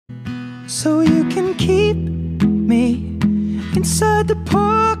so you can keep me inside the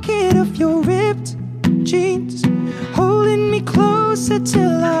pocket of your ripped jeans, holding me closer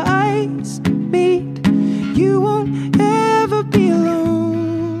till our eyes meet. You won't ever be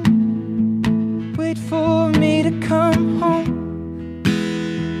alone. Wait for me to come home.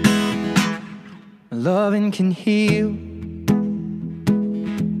 Loving can heal,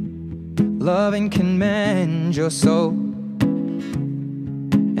 loving can mend your soul,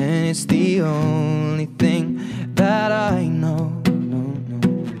 and it's the only thing that I know.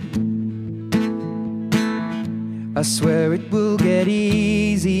 I swear it will get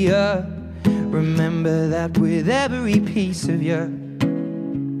easier. Remember that with every piece of you.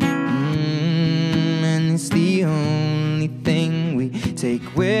 And it's the only thing we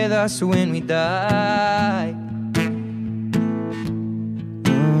take with us when we die.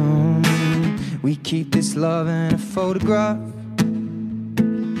 We keep this love in a photograph.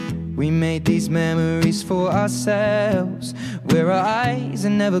 We made these memories for ourselves, where our eyes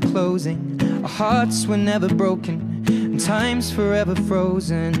are never closing, our hearts were never broken, and time's forever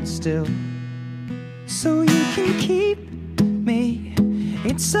frozen still. So you can keep me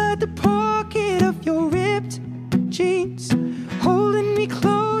inside the pocket of your ripped jeans, holding me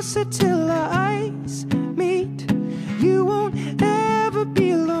closer till our eyes meet. You won't ever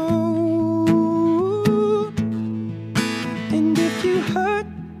be alone. And if you hurt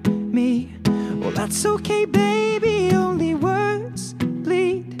me, well, that's okay, baby. Only words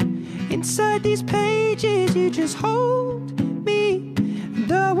bleed inside these pages. You just hold me,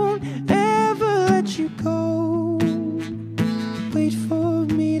 and I won't ever let you go. Wait for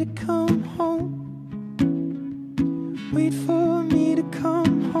me to come home. Wait for me to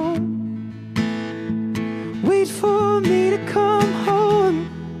come home. Wait for me to come home.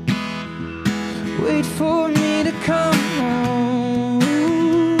 Wait for me to come home.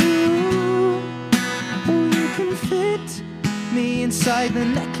 Oh, you can fit me inside the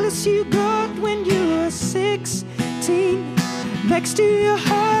necklace you got when you were 16, next to your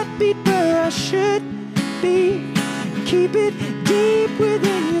heartbeat where I should be. Keep it deep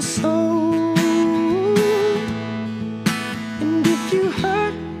within your soul. And if you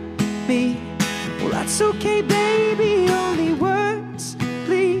hurt me, well, that's okay, baby. Only words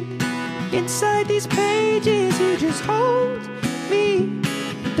bleed inside these pages. You just hold me,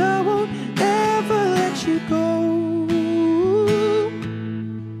 and I won't ever let you go.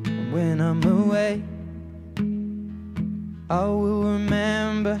 When I'm away, I will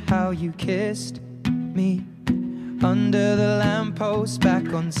remember how you kissed me under the lamppost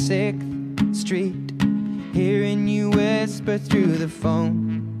back on 6th Street, hearing you whisper through the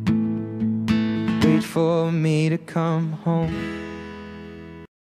phone. Wait for me to come home.